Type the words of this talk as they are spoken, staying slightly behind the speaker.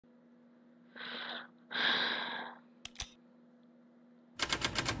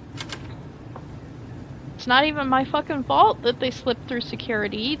It's not even my fucking fault that they slipped through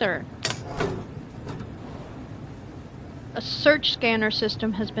security either. A search scanner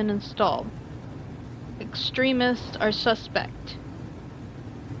system has been installed. Extremists are suspect.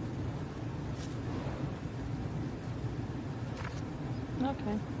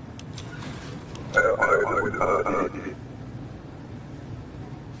 Okay.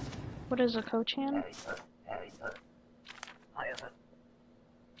 What is a Kochan?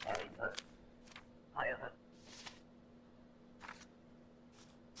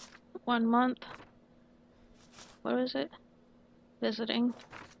 1 month. What is it? Visiting.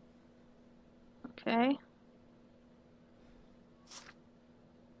 Okay.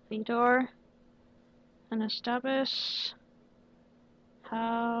 Vidor. Anastabis.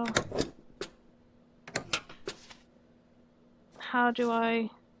 How do I...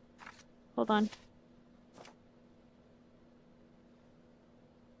 Hold on.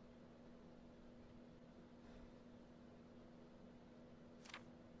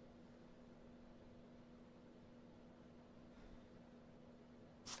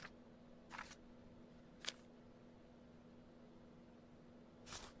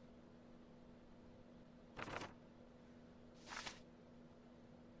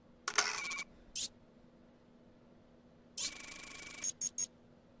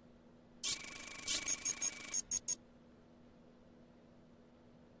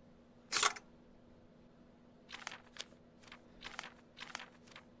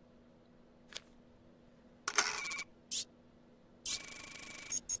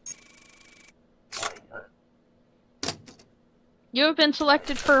 You have been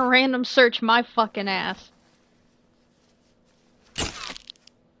selected for a random search, my fucking ass.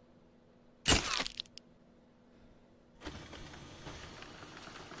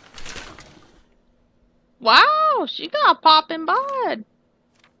 Wow, she got poppin' bud.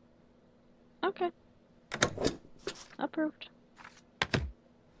 Okay. Approved.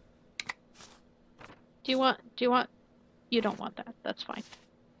 Do you want, you don't want that, that's fine.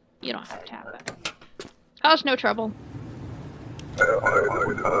 You don't have to have that. Cause no trouble.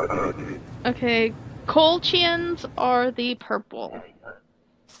 Okay, Colchians are the purple.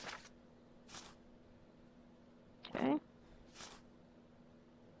 Okay.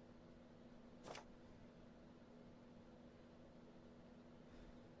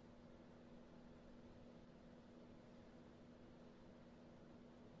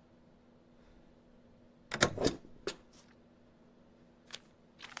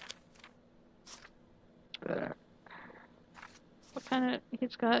 What kind of,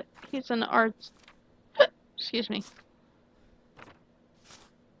 he's an arts, excuse me.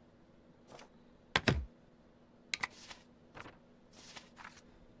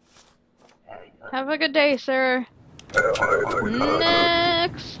 Have a good day, sir.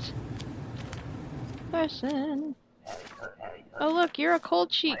 Next person. Oh look, you're a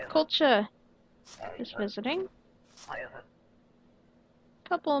Colcha. Just visiting.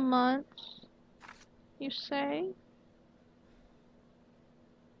 Couple of months, you say?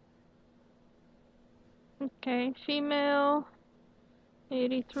 Okay, female,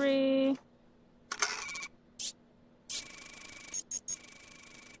 83.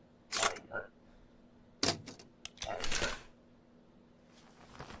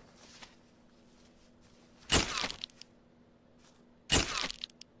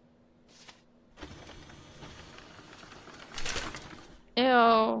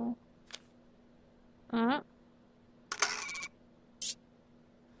 Ew.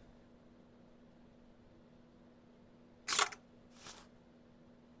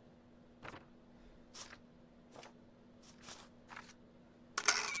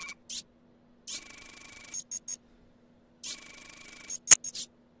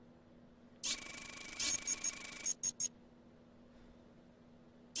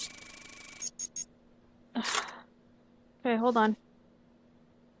 Okay, hold on.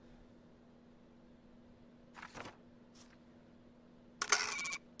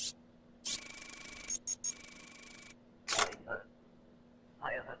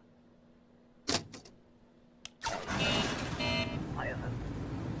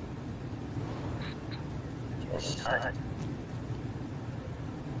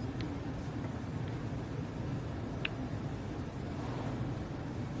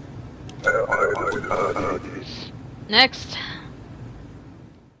 Next.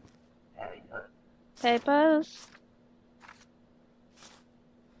 Papers.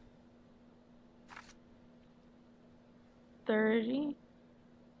 $30.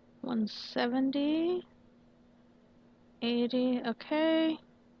 170. 80. Okay.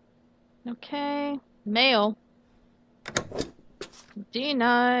 Okay. Mail.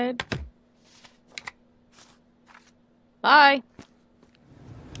 Denied. Bye.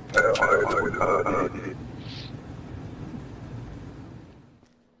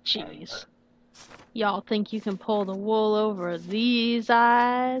 Jeez. Y'all think you can pull the wool over these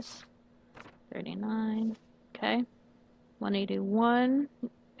eyes? 39. Okay. 181.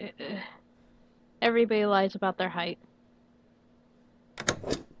 Everybody lies about their height.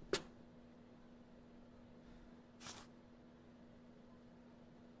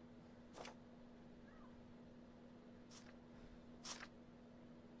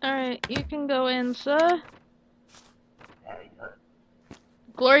 Alright, you can go in, sir.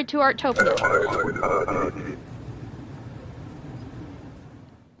 Glory to Artopia.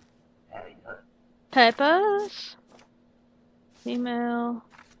 Typos. Female.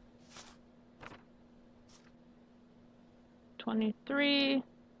 23.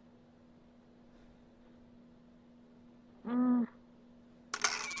 I'm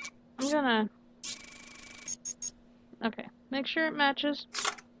gonna... Okay, make sure it matches.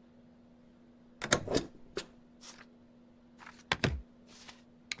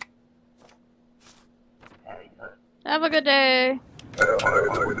 Have a good day.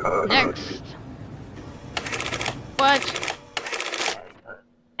 Next. What?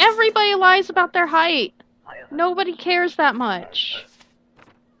 Everybody lies about their height. Nobody cares that much.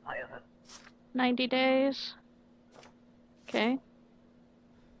 90 days. Okay.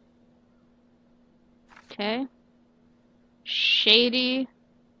 Okay. Shady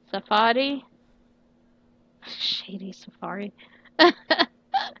Safari. Shady Safari.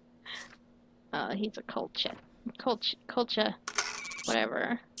 He's a culture. Culture.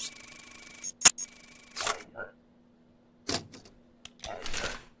 Whatever.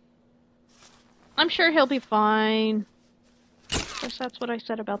 I'm sure he'll be fine. Guess that's what I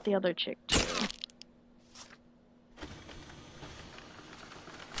said about the other chick, too.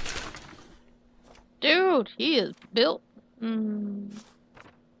 Dude, he is built.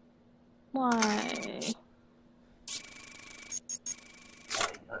 Why?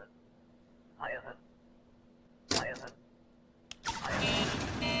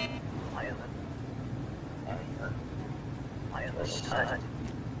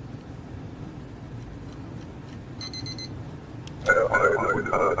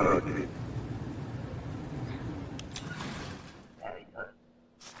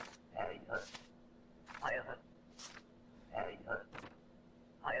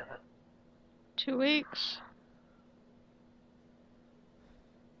 Two weeks.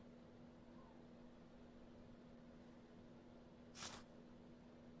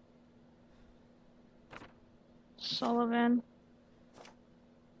 Sullivan.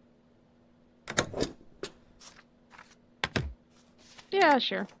 Yeah,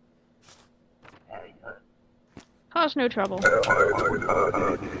 sure. Cause no trouble.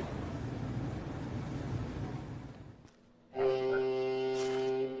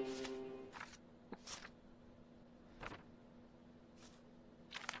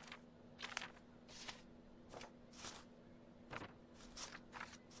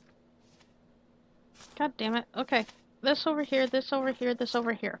 God damn it. Okay. This over here, this over here, this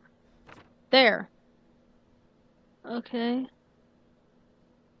over here. There. Okay.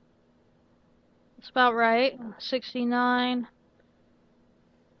 That's about right. 69.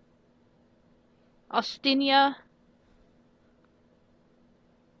 Austinia.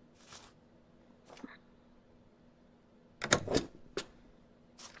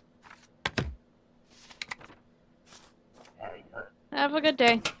 Have a good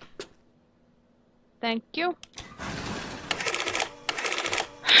day. Thank you.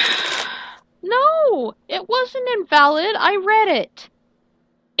 No! It wasn't invalid. I read it.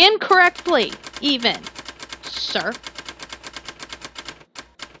 Incorrectly, even. Sir.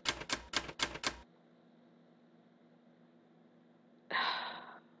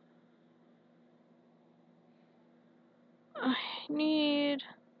 I need...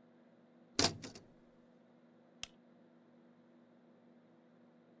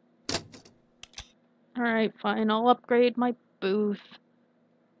 Alright, fine. I'll upgrade my booth.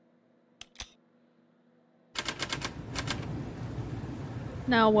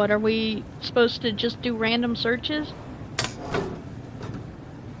 Now what, are we supposed to just do random searches?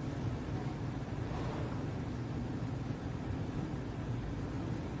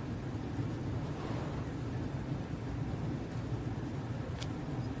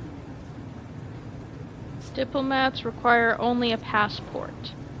 Diplomats require only a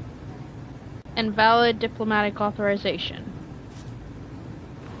passport and valid diplomatic authorization.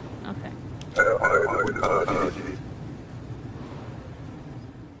 Okay.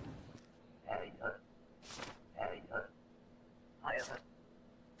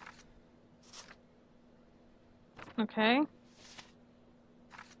 Okay.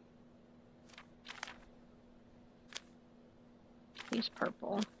 He's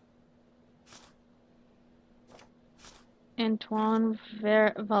purple. Antoine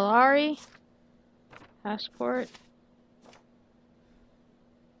Valari. Passport.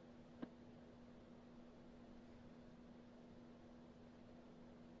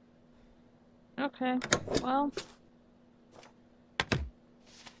 Okay, well.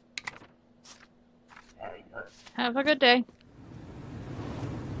 Have a good day.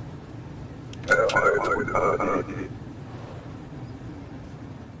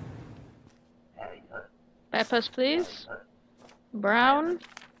 Peppers, please. Brown.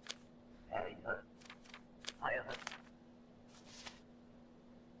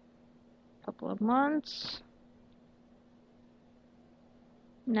 Couple of months.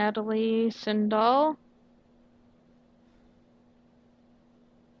 Natalie Sindall.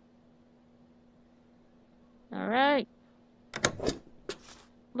 Alright.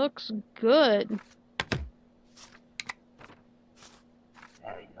 Looks good.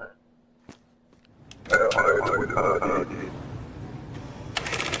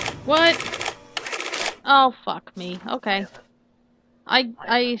 What? Oh, fuck me. Okay.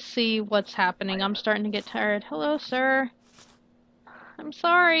 I see what's happening. I'm starting to get tired. Hello, sir. I'm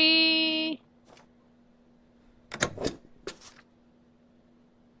sorry.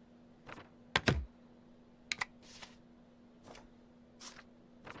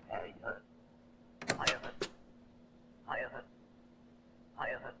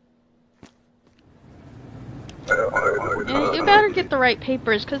 You better get the right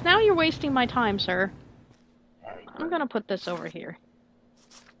papers, because now you're wasting my time, sir. I'm gonna put this over here.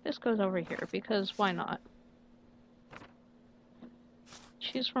 This goes over here, because why not?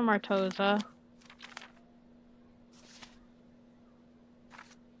 She's from Artosa.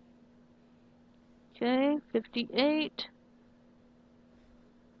 Okay, 58.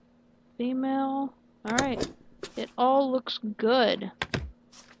 Female. Alright. It all looks good.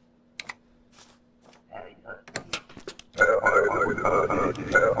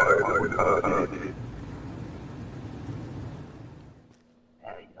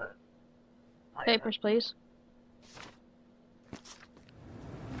 Papers, please.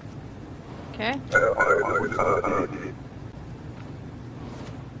 Okay.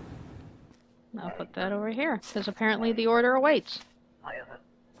 I'll put that over here, because apparently the order awaits.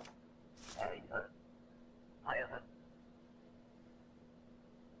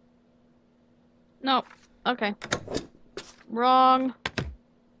 No. Okay. Wrong.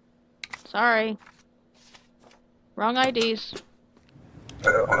 Sorry. Wrong IDs.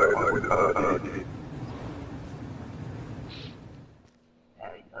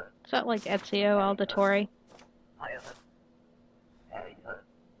 Is that like Ezio Auditore?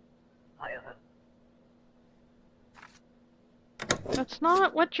 That's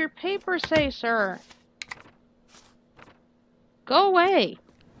not what your papers say, sir. Go away.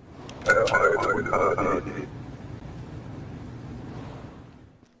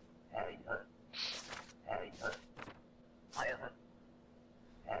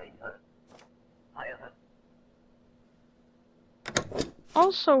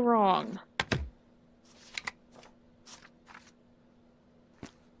 Also wrong.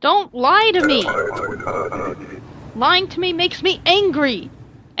 Don't lie to me! Lying to me makes me angry!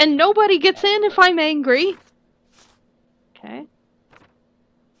 And nobody gets in if I'm angry! Okay.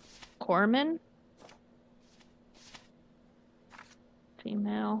 Corman.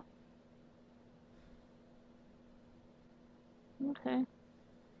 Female. Okay.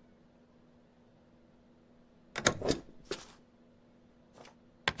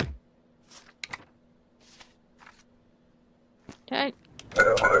 Okay.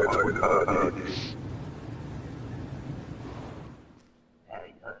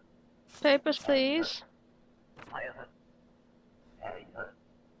 Papers, please.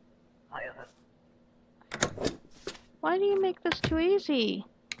 Why do you make this too easy?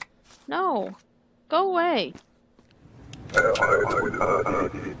 No. Go away.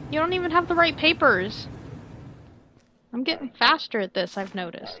 You don't even have the right papers. I'm getting faster at this, I've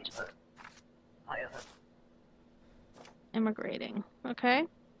noticed. Immigrating. Okay.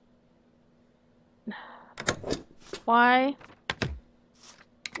 Why?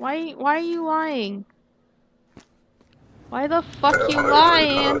 Why are you lying? Why the fuck you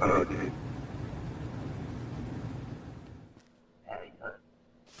lying?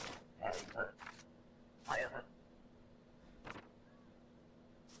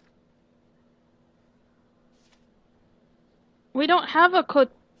 We don't have a code.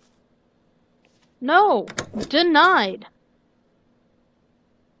 No! Denied!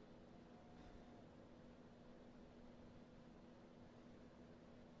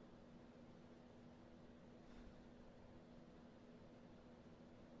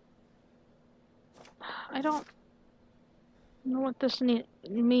 I don't know what this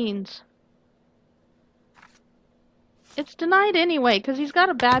means. It's denied anyway, because he's got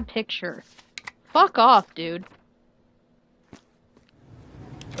a bad picture. Fuck off, dude.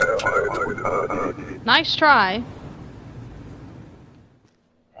 Nice try.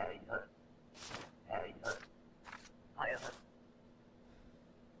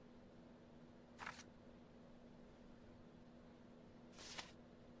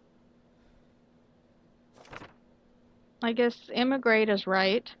 I guess immigrate is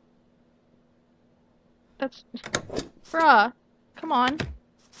right. That's... Bruh. Come on.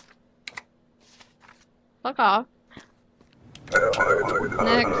 Fuck off.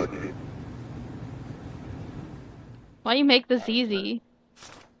 Next. Why you make this easy?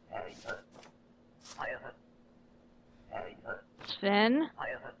 Sven.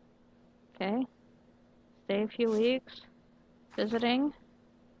 Okay. Stay a few weeks. Visiting.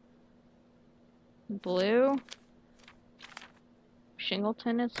 Blue.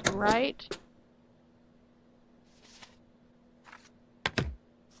 Shingleton is right.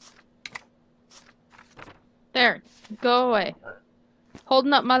 There. Go away.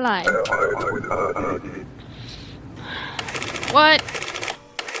 Holding up my line. What?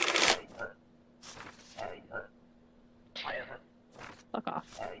 Fuck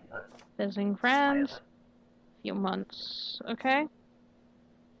off. Visiting friends. Few months. Okay.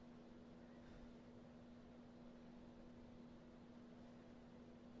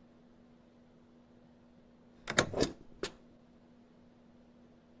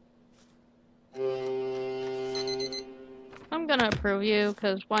 I'm gonna approve you,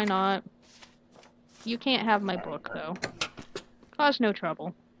 because why not? You can't have my book, though. Cause no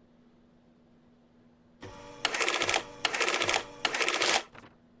trouble.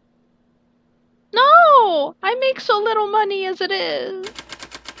 No! I make so little money as it is.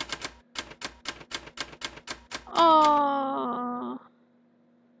 Aww.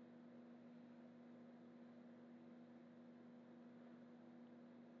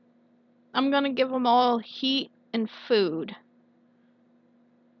 I'm gonna give them all heat and food.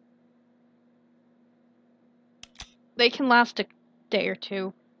 They can last a day or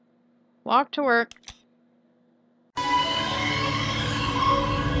two. Walk to work.